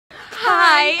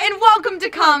Hi, and welcome to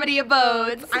Comedy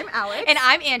Abodes. I'm Alex. And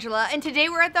I'm Angela, and today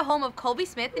we're at the home of Colby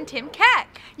Smith and Tim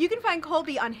Keck. You can find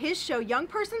Colby on his show Young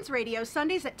Persons Radio,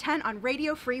 Sundays at 10 on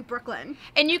Radio Free Brooklyn.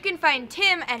 And you can find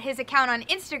Tim at his account on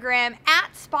Instagram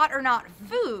at Spot or Not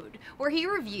Food, where he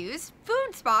reviews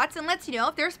food spots and lets you know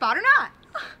if they're a spot or not.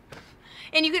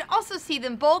 And you can also see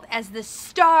them both as the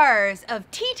stars of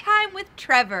Tea Time with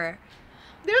Trevor.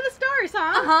 They're the stars,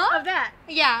 huh? Uh-huh. Of that.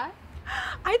 Yeah.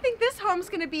 I think this home's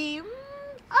gonna be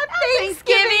a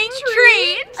Thanksgiving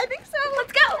treat. I think so.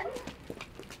 Let's go.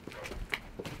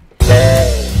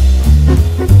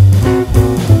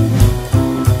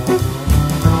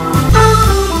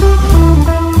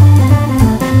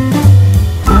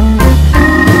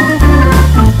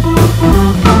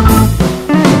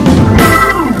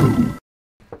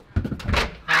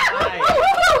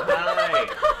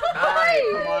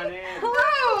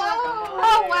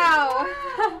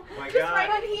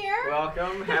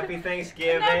 Welcome. Happy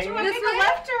Thanksgiving. This is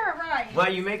left or right?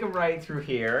 Well, you make a right through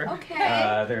here.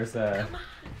 Okay. There's a.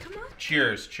 Come on.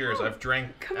 Cheers. I've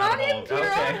drank. Come on in, Okay.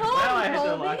 Home, Well, I had to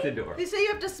Colby. lock the door. They say you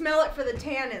have to smell it for the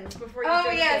tannins before you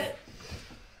drink it.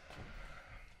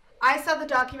 I saw the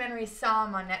documentary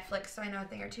Some on Netflix, so I know a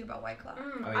thing or two about White Claw.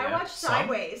 Oh, I yeah. watched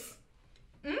Sideways.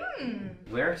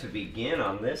 Where to begin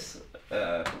on this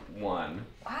one?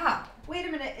 Wow. Wait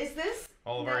a minute, is this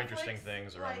All of our Netflix, interesting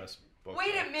things are on this book.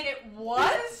 Wait a minute,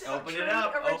 what? Open it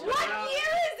up. original- Open it What up. year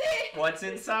is it? What's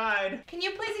inside? Can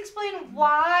you please explain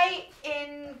why,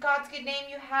 in God's good name,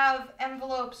 you have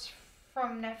envelopes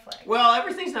from Netflix? Well,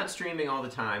 everything's not streaming all the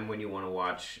time when you want to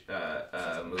watch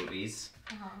movies,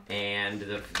 and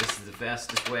this is the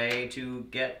fastest way to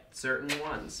get certain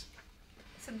ones.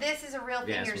 So this is a real thing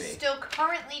Yes, you're me. still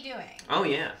currently doing. Oh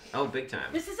yeah. Oh, big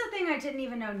time. This is a thing I didn't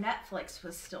even know Netflix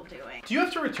was still doing. Do you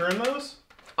have to return those?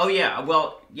 Oh yeah.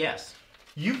 Well, yes.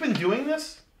 You've been doing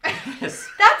this? Yes.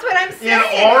 That's what I'm saying.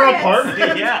 In our Chris.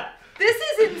 apartment? Yeah. This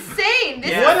is insane.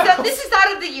 This, Yeah. this is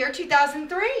out of the year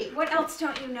 2003. What else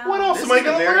don't you know? What else This am I is a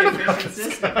going to very learn about efficient this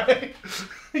system. guy?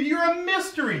 You're a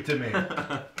mystery to me.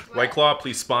 White Claw,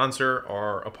 please sponsor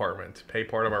our apartment. Pay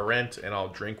part of our rent, and I'll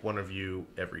drink one of you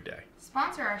every day.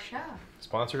 Sponsor our show.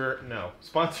 Sponsor me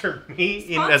Sponsor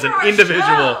as an our individual.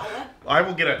 show. I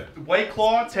will get a White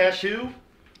Claw tattoo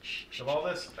of all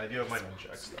this. I do have my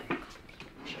nunchucks though.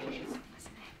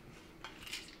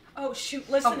 Oh shoot,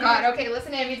 listen. Oh God, okay,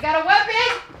 listen to him. He's got a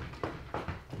weapon.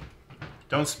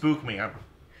 Don't spook me. I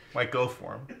might go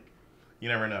for him. You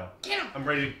never know. Get him. I'm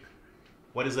ready.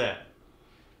 What is that?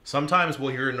 Sometimes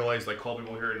we'll hear a noise, like Colby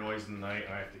will hear a noise in the night,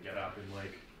 and I have to get up and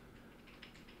like,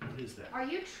 what is that? Are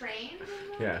you trained?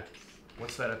 Yeah.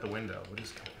 What's that at the window? What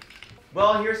is going on?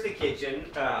 Well, here's the kitchen.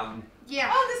 Yeah.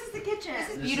 Oh, this is the kitchen. This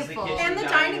is This is the beautiful. kitchen. And the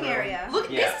dining area.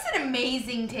 Look, Yeah. this is an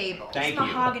amazing table. Thank It's you.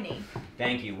 mahogany.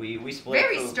 Thank you. We split.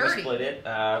 Very we sturdy. split it.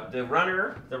 The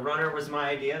runner was my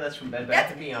idea. That's from Bed Bath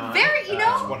That's & Beyond. very, you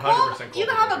know, It's 100% Cole, you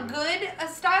Colby have a Smith. good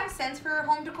style sense for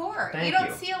home decor. Thank you don't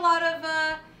you. see a lot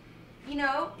of, you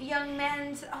know, young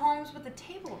men's homes with a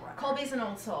table runner. Colby's an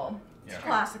old soul. Yeah.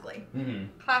 Classically.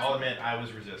 Mm-hmm. Classic. I'll admit, I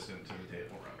was resistant to the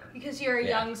table runner. Because you're a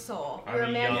Yeah. young soul. I'm You're a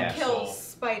a man young who kills soul.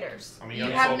 spiders. I'm a You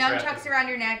young have soul nunchucks trapped. around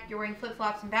your neck. You're wearing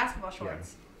flip-flops and basketball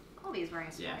shorts. Colby is wearing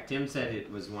a Yeah. sweater. Tim said it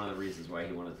was one of the reasons why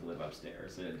he wanted to live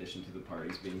upstairs, in addition to the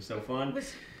parties being so fun.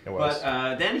 It was.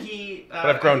 But then he. But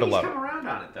I've grown to love He's it. come around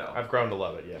on it though. I've grown to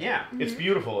love it, yeah. Yeah. It's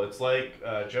beautiful. It's like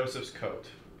Joseph's coat.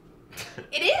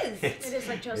 It is. It's, It is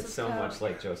like Joseph's It's so coat. much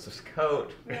like Joseph's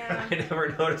coat. Yeah. I never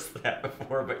noticed that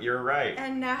before, but you're right.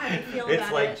 And now how do you feel It's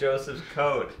about like it? Joseph's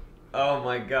coat. Oh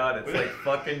my God, it's like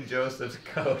fucking Joseph's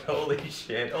coat. Holy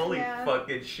shit. Holy Yeah.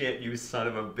 fucking shit, you son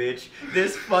of a bitch.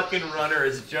 This fucking runner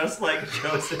is just like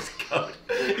Joseph's coat.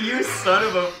 You son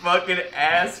of a fucking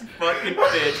ass fucking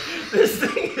bitch. This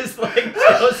thing is like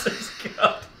Joseph's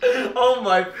coat. Oh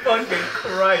my fucking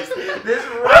Christ. This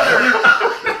runner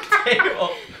on the table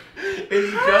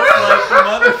is just like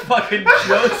motherfucking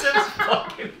Joseph's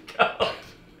fucking coat.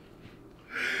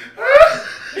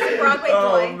 It's a Broadway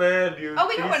Oh boy. man, you Oh,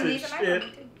 we got piece one of these of in my shit.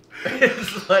 room, too.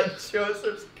 It's like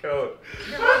Joseph's coat.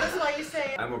 That's why you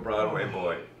say I'm a Broadway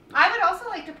boy. I would also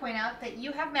like to point out that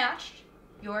you have matched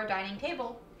your dining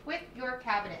table with your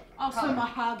cabinet. also color.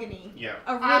 mahogany. Yeah.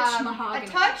 A rich mahogany. A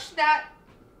touch that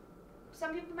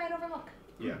some people might overlook.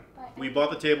 Yeah. But We bought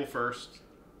the table first,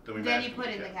 then we then matched you put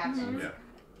the it in the cabinet. cabinet. Yeah.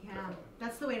 Yeah,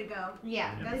 that's the way to go.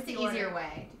 Yeah, Yeah. that's the That's the easier order.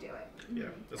 way to do it. Yeah,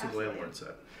 that's what the landlord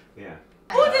said. Yeah.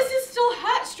 Oh, this is still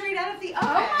hot, straight out of the oven.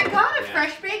 Oh my God, a Yeah.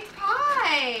 fresh baked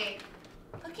pie!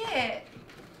 Look at it.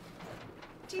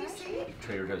 Do you see?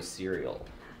 Trader Joe's cereal,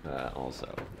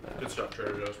 also. Good stuff,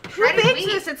 Trader Joe's. Who baked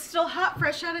this? It's still hot,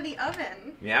 fresh out of the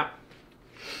oven. Yeah.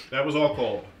 That was all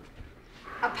Colby.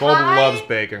 A Colby pie? loves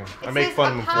baking. I It make says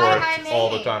fun a of him for pie it I all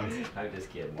the made. time. I'm just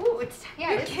kidding. Ooh, it's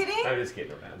Yeah, You're it's- kidding? I'm just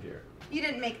kidding around here. You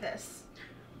didn't make this.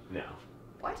 No.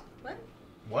 What?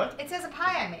 What? It says a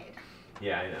pie I made.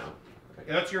 Yeah, I know.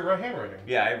 That's your handwriting.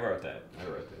 Yeah, I wrote that.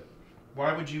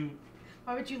 Why would you...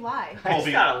 Why would you lie?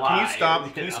 Colby, It's not a lie. can you stop?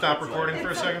 You Can you know, stop it's recording like-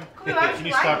 for a second? Colby, why would Can you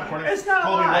you lie? stop recording? It's not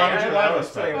Colby, a lie. why would you lie I this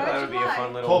was telling you time? that Why would would be you a lie?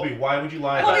 fun little... Colby, why would you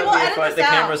lie? Colby, about we'll it? edit this the out.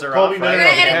 cameras are Colby, off, no, right? no, We're no,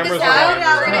 gonna the edit cameras this are out.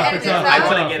 off. We're gonna edit this It's I off. out.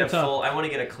 want to get a It's off. full. I want to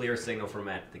get a clear signal from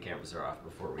Matt. The cameras are off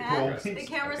before we Matt, address the this.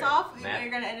 camera's Okay. off. Matt.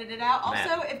 You're gonna edit it out. Matt.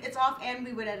 Also, if it's off, and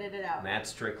we would edit it out. Matt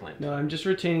Strickland. No, I'm just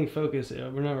retaining focus. We're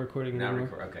not recording Now anymore.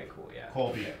 record. Okay, cool. Yeah.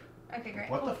 Colby, Okay, great.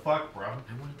 what the fuck, bro? I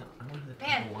wanted the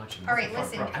Man. people watching. All right, What the fuck,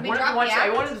 listen, bro? can I we wanted drop to watch. the I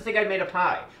act? wanted to think I made a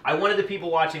pie. I wanted the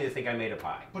people watching to think I made a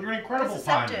pie. But you're an incredible That's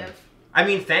pie. deceptive. I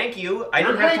mean, thank you. I You're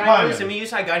didn't a have great time to pie listen. I man.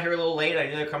 mean, I got here a little late. I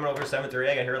knew they were coming over at 7:30.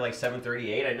 I got here at like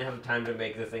 7:38. I didn't have time to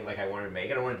make the thing like I wanted to make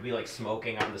it. I wanted to be like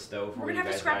smoking on the stove. We're when gonna you have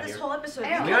to guys scrap got this here. whole episode. I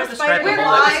know. We You don't have can't to scrap the spider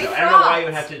whole lie. episode. I don't know why you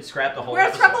would have to scrap the whole We're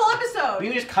gonna scrap episode. the whole episode. We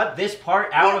can just cut this part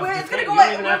out of Wait, the it's gonna thing. go You don't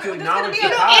away. even have to There's gonna acknowledge be the a-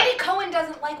 You know, pie. Andy Cohen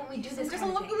doesn't like when we do this. It doesn't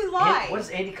kind look of like thing. we lie. What does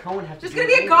Andy Cohen have to There's do gonna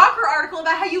with be a anything? Gawker article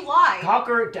about how you lie.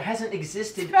 Gawker hasn't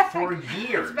existed It's back. for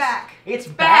years. It's back. It's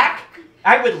back.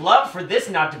 I would love for this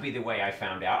not to be the way I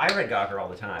found out. I read Gawker all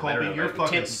the time. Colby, I don't know, you're but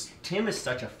fucking... Tim is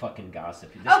such a fucking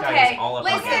gossip. This guy Okay, was all up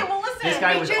listen, and down. well, listen, This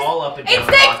guy we was just- all up and down. It's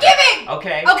Thanksgiving!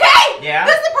 Okay. Okay? Yeah.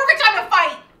 This is the perfect time to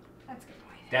fight. That's a good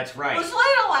point. That's right. Let's let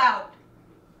it all out.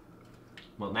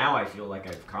 Well, now I feel like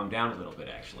I've calmed down a little bit,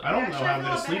 actually. I don't know Actually, how I I'm feel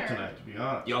going a to sleep better. tonight, to be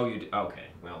honest. Oh, you do? Okay.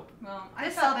 Well, Well, The I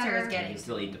felt seltzer is better. you getting. can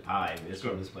still eat the pie. This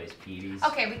from this place, Petey's.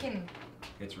 Okay, we can.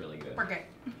 It's really good. We're good.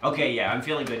 Okay, yeah, I'm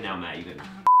feeling good now, Matt. You good?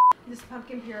 This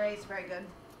pumpkin puree is very good.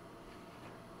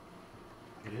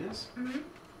 It is?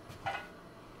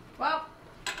 Well,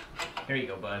 Here you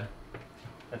go, bud.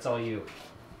 That's all you.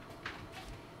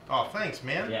 Oh, thanks,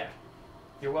 man. Yeah.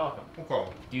 You're welcome.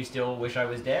 Okay. Do you still wish I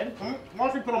was dead? Why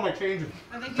don't you put on my change?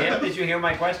 I think Tim, did you hear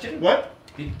my question? What?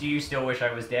 Do you still wish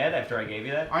I was dead after I gave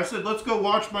you that? I said, let's go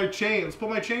watch my chain. Let's put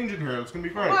my change in here. It's going to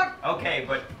be great. Okay,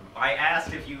 but I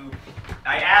asked if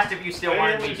you still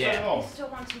wanted me dead. I still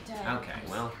want you dead. Okay,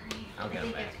 well, I'll I get him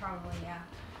think back. it's probably, yeah.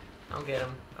 I'll get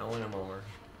him. I'll win him over.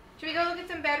 Should we go look at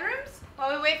some bedrooms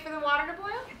while we wait for the water to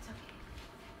boil? It's okay.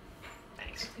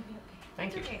 Thanks. It's gonna be okay.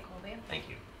 Thank you. It's okay, Colby. Thank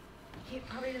you. He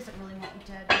probably doesn't really want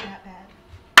you dead that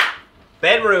bad.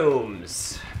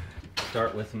 Bedrooms.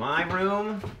 Start with my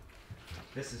room.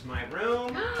 This is my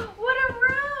room. What a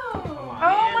room! Come on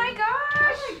Oh in. my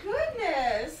gosh! Oh my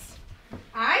goodness!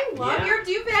 I love Yeah. your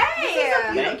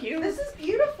duvet. Thank you. This is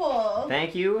beautiful.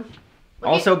 Thank you. Look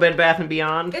Also, Bed Bath &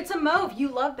 Beyond. It's a mauve. You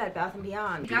love Bed Bath &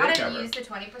 Beyond. You gotta cover. use the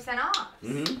 20% off.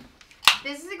 Mm-hmm.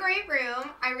 This is a great room.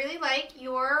 I really like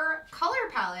your color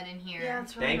palette in here. Yeah,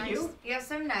 it's really Thank nice. you. You have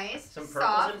some nice, Some purples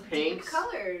soft, and deep pinks.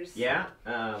 colors. Yeah.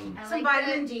 I Some like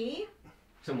vitamin the- D.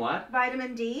 Some what?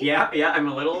 Vitamin D. Yeah. I'm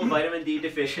a little vitamin D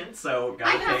deficient, so I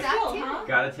have gotta that Cool, too. huh?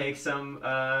 gotta take some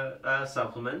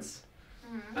supplements.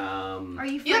 Mhm. Are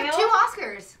you You have frail? 2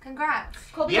 Oscars. Congrats.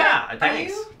 Colby, Yeah, are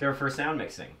thanks. you, They're for sound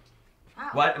mixing. Wow.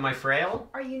 What? Am I frail?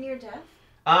 are you near death?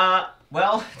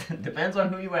 Well, depends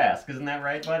on who you ask. Isn't that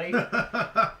right, buddy?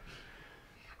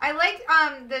 I like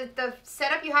the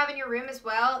setup you have in your room as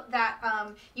well. That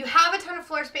you have a ton of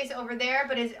floor space over there,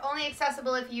 but it's only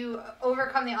accessible if you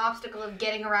overcome the obstacle of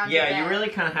getting around. your Yeah, you bed. really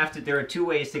kind of have to. There are 2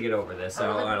 ways to get over this.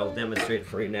 I'll demonstrate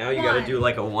for you now. You got to do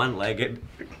like a one-legged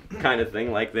kind of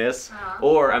thing like this,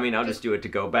 or I mean, I'll just do it to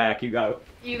go back. You got.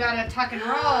 You gotta tuck and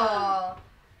roll. Wow.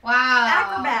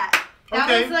 Acrobat. That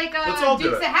Okay, was like let's all do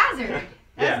Dukes it. of Hazzard.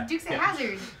 That Yeah, was Dukes of yeah.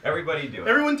 Hazzard. Everybody do it.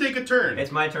 Everyone take a turn.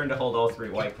 It's my turn to hold all 3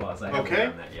 White Claws. I haven't Okay.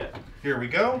 done that yet. Here we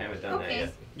go. I haven't done that Okay.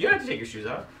 yet. You don't have to take your shoes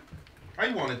off. I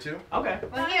wanted to. Okay.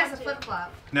 Well, he has a flip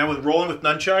flop. Now with rolling with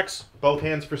nunchucks, both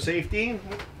hands for safety.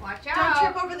 Watch Don't out.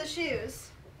 trip over the shoes.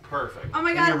 Perfect. Oh my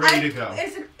And god. you're ready to go.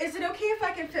 Is it okay if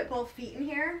I can fit both feet in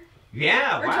here?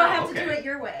 Yeah. Or wow. do I have okay. to do it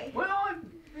your way? Well,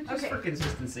 just Okay. for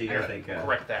consistency, I think.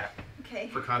 Correct that Okay.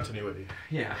 for continuity.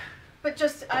 Yeah. But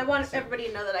just, I want everybody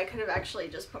to know that I could have actually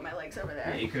just put my legs over Yeah,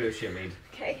 there. you could have shimmied.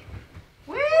 Okay.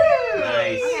 Woo!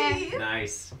 Nice. Okay.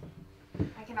 Nice.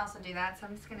 I can also do that, so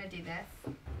I'm just gonna do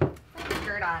this. Put the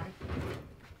skirt on.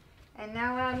 And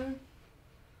now,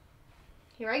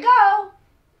 here I go.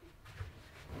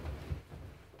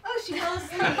 Oh, she fell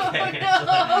asleep. Okay, no.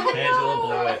 Angela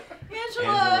blew it. Angela,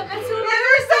 Angela I'm blew so it.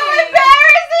 This is so embarrassing.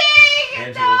 embarrassing!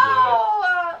 Angela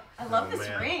no! I love Oh, this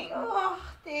man. ring. Oh,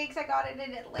 thanks. I got it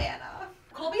in Atlanta.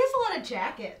 Colby has a lot of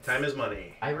jackets. Time is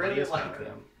money. I Money really is like time.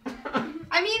 them.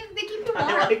 I mean, they keep you warm.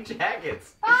 I like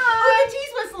jackets. Oh, the tea's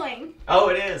whistling. Oh,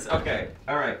 it is. Okay.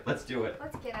 All right. Let's do it.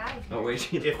 Let's get out of here. Oh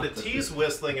wait. If the tea's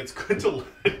whistling, it's good to let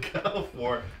it go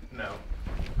for no.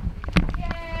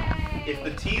 Yay! If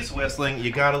the tea's whistling,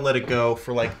 you gotta let it go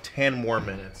for like 10 more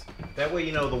minutes. That way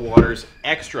you know the water's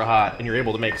extra hot and you're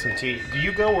able to make some tea. Do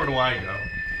you go or do I go? I'm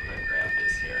gonna grab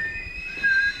this here.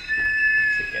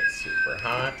 So it gets super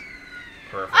hot.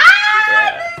 Perfect.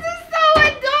 Ah! This is so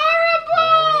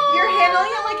adorable! You're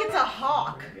handling it like it's a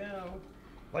hawk. There we go.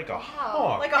 Like a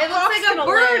hawk. Like a It looks hawk's like a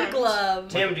gonna bird land. glove.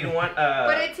 Tim, do you want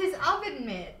But it's his oven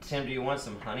mitt. Tim, do you want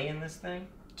some honey in this thing?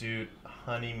 Dude,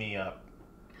 honey me up.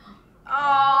 Aww!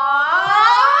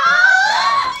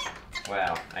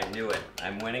 Wow, I knew it.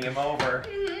 I'm winning him over.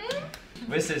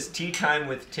 This is Tea Time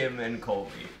with Tim and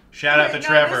Colby. Shout out to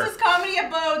Trevor. This is Comedy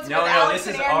Abodes No, with no, Alex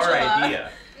this is and our Angela.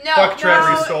 idea. No, Fuck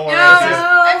Trevor, he stole no, our idea.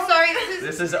 I'm sorry,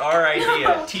 This is our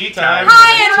idea. Tea Time. Time.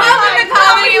 Hi, and welcome to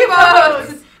Comedy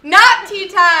Abodes. Not Tea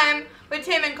Time with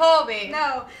Tim and Colby.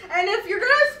 No, and if you're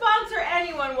gonna sponsor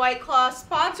anyone, White Claw,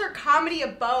 sponsor Comedy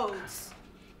Abodes.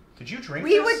 Did you drink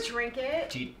We this? would drink it.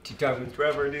 Tea Time with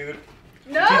Trevor, dude.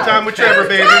 No. Tea time with Trevor,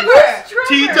 baby. Trevor.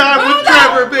 Tea time with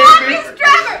Trevor, baby. It's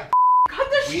Trevor. Cut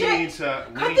this We shit. need to.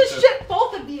 Cut this shit,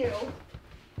 both of you.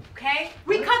 Okay.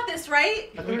 We cut this, right?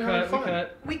 I thought We we were having cut, we fun.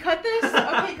 cut. We cut this?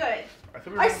 Okay, good. I thought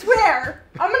we were I having swear,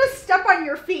 I'm gonna step on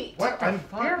your feet. What? I'm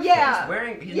Yeah. He's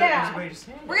wearing. He's Yeah. not using what you're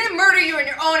saying. We're gonna murder you in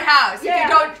your own house Yeah. if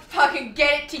you don't fucking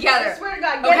get it I together. swear to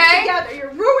God, get Okay? it together.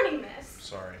 You're ruining this.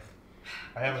 Sorry.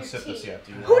 I haven't Your sipped this tea. yet.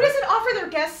 Do you Who want it? doesn't offer their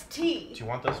guests tea? Do you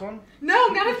want this one? No,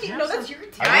 not if you. No, that's your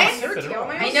tea. I don't That's sip your it tea. at all. Oh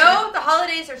my I gosh. know the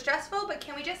holidays are stressful, but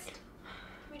can we just?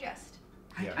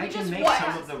 Yeah. I can just make what?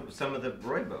 some of the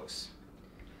rooibos.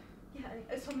 Yeah,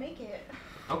 so make it.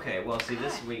 Okay, well, see,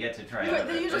 this we get to try You- out.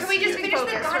 you This just- Can we just is- finish the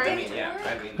focus, I goddamn mean, yeah,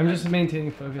 I mean, I'm just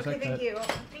maintaining focus. Okay, I thank cut. you.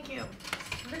 Thank you.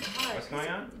 What's going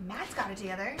on? Matt's got it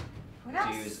together. What To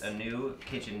else? use a new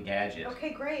kitchen gadget.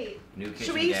 Okay, great. New kitchen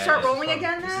Should we gadget. start rolling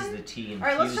again This is then? the tea infuser. All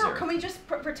right, let's start. Can we just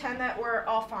pretend that we're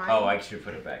all fine? Oh, I should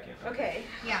put it back in. Okay.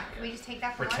 Yeah. Can we just take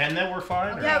that for Pretend that we're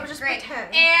fine? or- Yeah, we're just Great.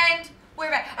 pretend. And we're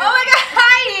back. Oh my god,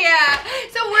 hi!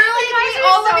 So we're like, You guys we are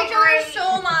all love so each other great.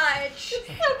 so much.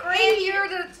 so great. And here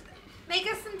to make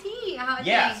us some tea. I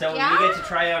Yeah, think. so yeah? we get to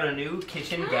try out a new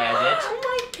kitchen gadget. Oh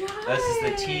my God. This is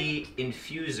the tea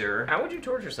infuser. How would you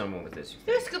torture someone with this?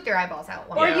 They scoop their eyeballs out.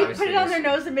 Or Yeah, you I was put it on their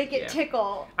thinking- nose and make it yeah.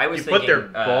 tickle. I was You thinking, put their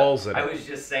balls in I it. was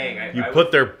just saying. You I put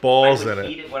would- their balls I would in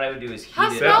heat it. What I would do is heat How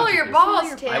it small up. are your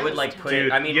balls, Tim? I would like put Dude,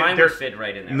 it. I mean, yeah, mine they're- would fit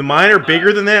right in there. The mine are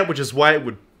bigger than that, which is why it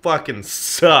would fucking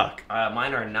suck.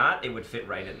 Mine are not. It would fit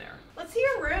right in there. Let's see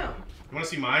your room. You want to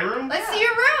see my room? Let's see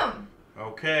your room.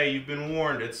 Okay, you've been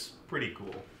warned. It's pretty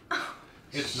cool.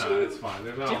 It's not. It's fine.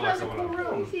 There's not a Tim lot has a going cool on.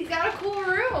 room. He's got a cool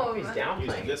room. He's Use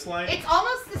downplaying. this light. It's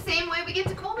almost the same way we get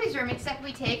to Colby's room, except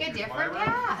we take a different My room?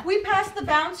 path. We passed the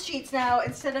bounce sheets now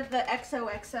instead of the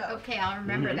XOXO. Okay, I'll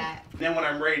remember that. Then when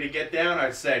I'm ready to get down,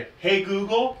 I say, "Hey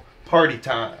Google, party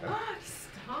time."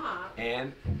 Stop.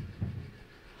 And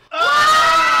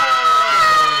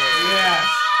Yes.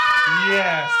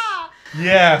 Yes.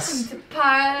 Yes. To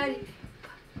party.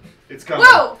 It's coming.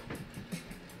 Whoa!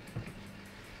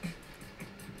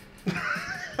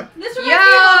 This reminds me of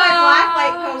all my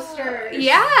blacklight posters.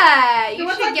 Yeah, you You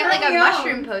look should like get like a Early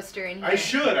mushroom On. poster in here. I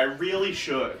should. I really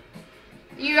should.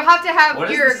 You have to have What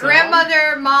is your the song?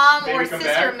 grandmother, mom, Baby or Come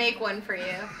sister Back? make one for you.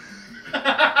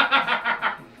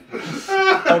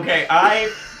 okay,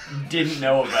 I didn't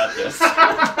know about this.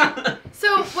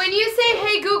 So when you say,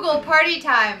 "Hey Google, party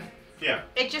time," Yeah.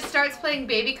 it just starts playing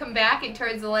 "Baby Come Back" and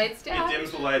turns the lights down. It dims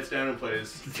the lights down and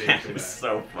plays. That is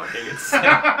so fucking insane.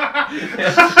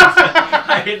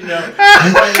 I didn't know. On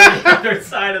the other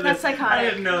side of this, That's psychotic. I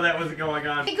didn't know that was going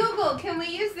on. Hey Google, can we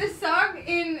use this song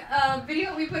in a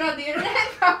video we put on the internet?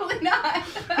 Probably not.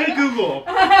 Hey Google.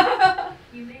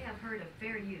 You may have heard of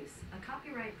fair use, a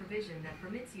copyright provision that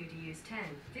permits you to use 10,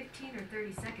 15, or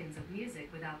 30 seconds of music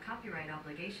without copyright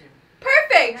obligation.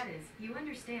 Perfect. That is, you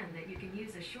understand that you can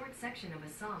use a short section of a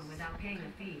song without paying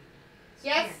a fee.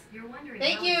 Yes. You're wondering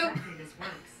Thank how you. exactly this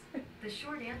works. The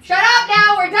short answer Shut up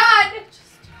now. We're done.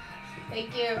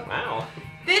 Thank you. Wow.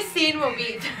 This scene will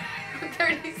be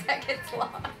 30 seconds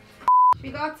long. Should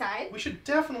we go outside? We should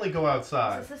definitely go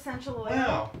outside. This is essential oil.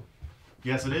 Wow.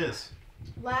 Yes, it is.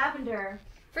 Lavender.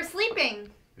 For sleeping.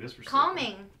 It is for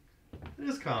Calming. It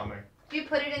is calming. Do you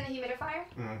put it in the humidifier?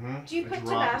 Mm-hmm. Do you put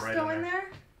Tabasco in there?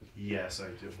 Yes, I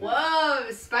do.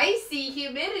 Whoa, spicy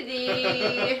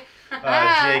humidity.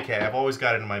 JK, I've always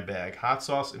got it in my bag. Hot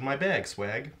sauce in my bag,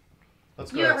 swag.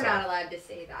 Let's go You're outside. not allowed to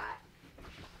say that.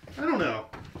 I don't know.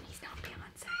 He's not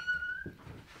Beyonce.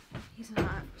 He's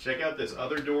not. Check out this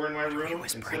other door in my room.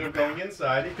 Instead of going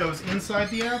inside, it goes inside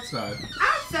the outside.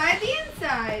 Outside the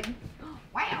inside.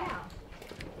 Wow.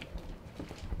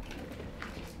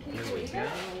 Here we go.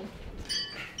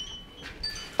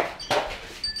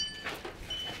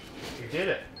 You did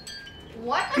it.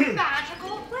 What a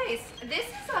magical place. This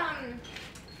is,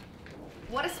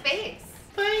 what a space.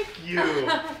 Thank you.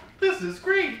 This is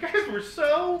great. You guys were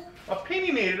so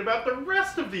opinionated about the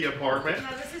rest of the apartment.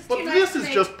 No, this is But too this nice to is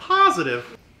me. just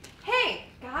positive. Hey,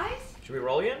 guys, Should we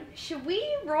roll in? should we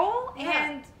roll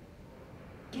and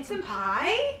Get some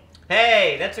pie?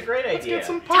 Hey, that's a great Let's idea. get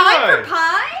some pie. time for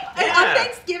pie? And Yeah. on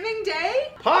Thanksgiving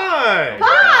Day? Pie.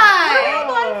 Pie!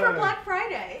 One for Black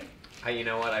Friday. You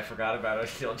know what? I forgot about it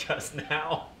till just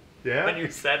now. When Yeah? you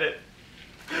said it.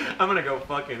 I'm gonna go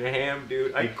fucking ham,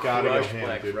 dude. I You gotta go crushed ham,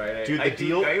 Black dude. Friday. Dude, the I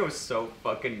deal- I was so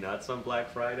fucking nuts on Black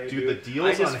Friday, Dude, dude. the deals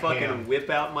I just on fucking ham. whip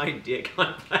out my dick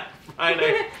on Black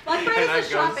Friday. Black and I Friday's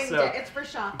a go shopping so- day. It's for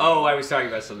shopping. Oh, I was talking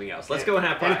about something else. Let's go and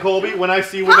have pie. And Colby, when I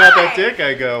see you without that Pie! dick,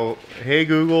 I go, "Hey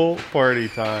Google, party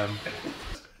time."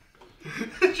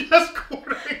 Just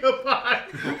quartering a pie.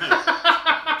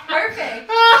 Perfect.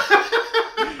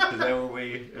 Is that what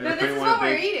we? No, this is what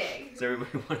we're eating. Does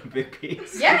everybody want a big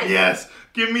piece? Yes. Yes,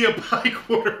 give me a pie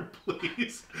quarter,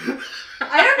 please.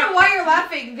 I don't know why you're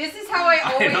laughing. This is how I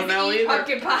always don't know eat either.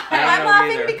 pumpkin I pie. don't I'm know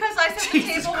laughing either. because I set the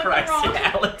Jesus table Christ, with the wrong.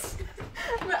 Alex.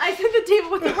 I set the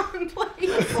table with the wrong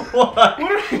place. What?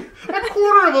 A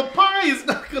quarter of a pie is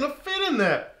not gonna fit in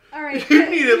that. All right. You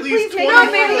need at least Please make 20. No,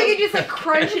 it maybe we right. could just like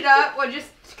crunch it up or just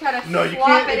kind of No, you swap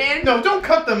can't. it in. No, don't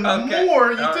cut them Okay.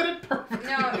 more. You All did right. it perfectly.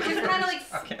 No, just kind of like.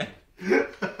 Okay.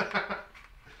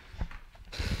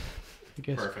 I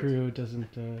guess Perfect. crew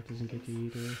doesn't get to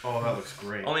eat or... Oh, that looks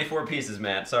great. Only 4 pieces,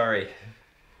 Matt. Sorry.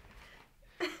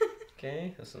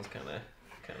 Okay, this one's kind of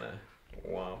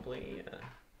wobbly.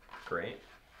 Great.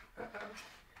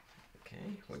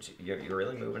 Okay, you're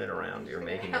really moving it around. You're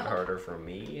making it harder for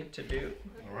me to do.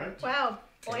 All right. Wow.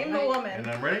 Blame the And woman.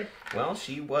 I'm ready. Well,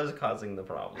 she was causing the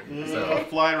problem. I'll So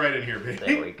fly right in here, baby.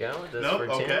 there we go. Just Nope, for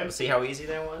Tim. okay. See how easy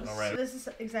that was? All right. This is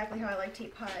exactly how I like to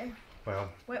eat pie. Well,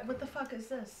 What the fuck is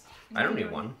this? I don't What are you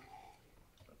need doing? one.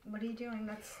 What are you doing?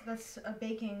 That's a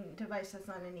baking device. That's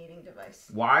not an eating device.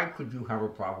 Why could you have a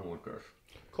problem with this?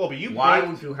 Colby, you Why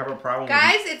baked- would you have a problem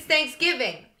Guys, it's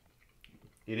Thanksgiving.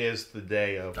 It is the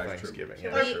day of That's Thanksgiving. true.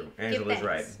 yes. That's Eat- true. give Angela's thanks.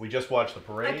 right. We just watched the I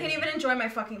parade. can't even enjoy my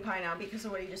fucking pie now because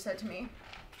of what you just said to me.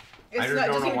 I just it don't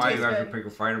doesn't know even why taste you guys good. would pick a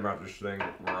fight about this thing.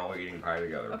 We're all eating pie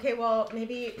together. Okay, well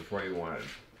maybe That's what you wanted.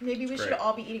 we It's should great.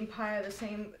 all be eating pie out of the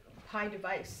same pie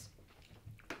device.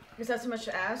 Is that so much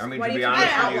to ask? I mean, Why to do be you honest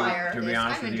have with to you, outlier. to be Yes,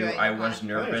 honest I'm with you, enjoying I the was pie.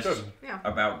 nervous good. Yeah.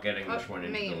 about getting Oh, this one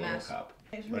into making the a little mess. cup.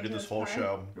 I did this whole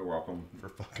show You're welcome. for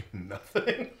fucking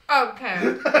nothing.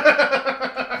 Okay.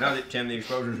 No, Tim, the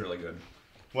exposure's really good.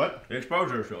 What? The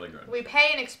exposure is really good. We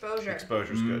pay an exposure.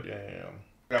 Exposure's Mhm. good. Yeah.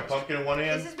 Got pumpkin in one This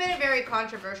hand, has been a very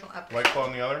controversial episode. White Claw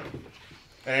in the other.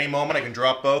 At any moment, I can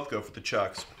drop both. Go for the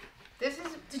chucks. This is.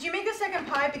 Did you make a second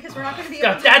pie? Because we're not going to be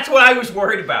able to. That's what I was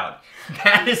worried about.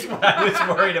 That is what I was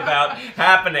worried about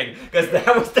happening. Because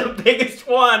that was the biggest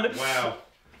one. Wow.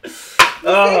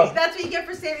 Oh. That's what you get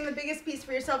for saving the biggest piece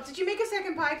for yourself. Did you make a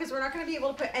second pie? Because we're not going to be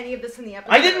able to put any of this in the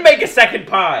episode. I didn't make a second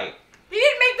pie. He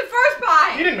didn't make the first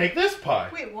pie. You didn't make this pie.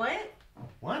 Wait, what?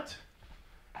 What?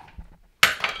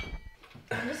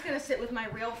 I'm just going to sit with my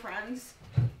real friends.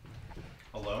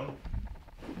 Alone?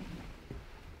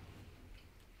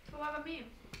 So what about me?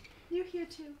 You're here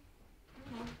too.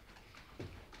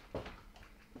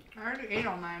 I already ate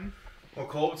all mine. Well,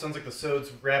 Cole, it sounds like the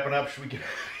sode's wrapping up. Should we get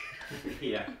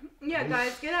Yeah. Yeah,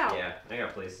 guys, get out. Yeah, I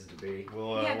got places to be.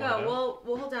 We'll, Yeah, we'll go. head out.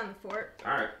 We'll hold down the fort.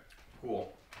 All right,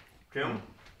 cool. Tim,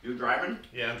 you driving?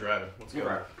 Yeah, I'm driving. Let's You go.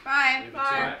 drive. Bye. Leave it Bye.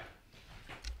 to All right.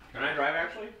 Can I drive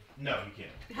actually? you. No, you can't.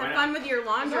 Why Have not? fun with your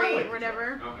laundry I like or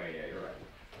whatever. Okay, yeah, you're right.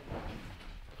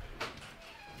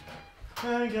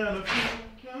 I got a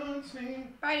few.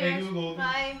 Bye, Hey guys. Google.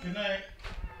 Bye. Good night.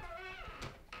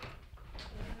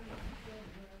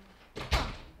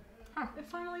 It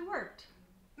finally worked.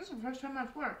 This is the first time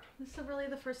I've worked. This is really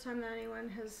the first time that anyone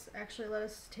has actually let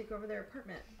us take over their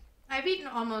apartment. I've eaten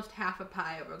almost half a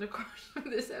pie over the course of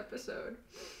this episode.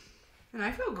 And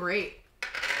I feel great.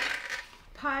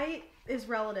 Pie is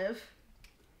relative.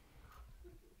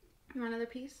 You want another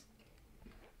piece?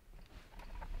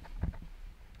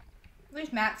 At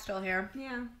least Matt's still here.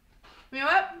 Yeah. You know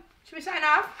what? Should we sign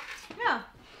off? Yeah.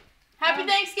 Happy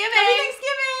Thanksgiving! Happy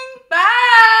Thanksgiving!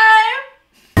 Bye!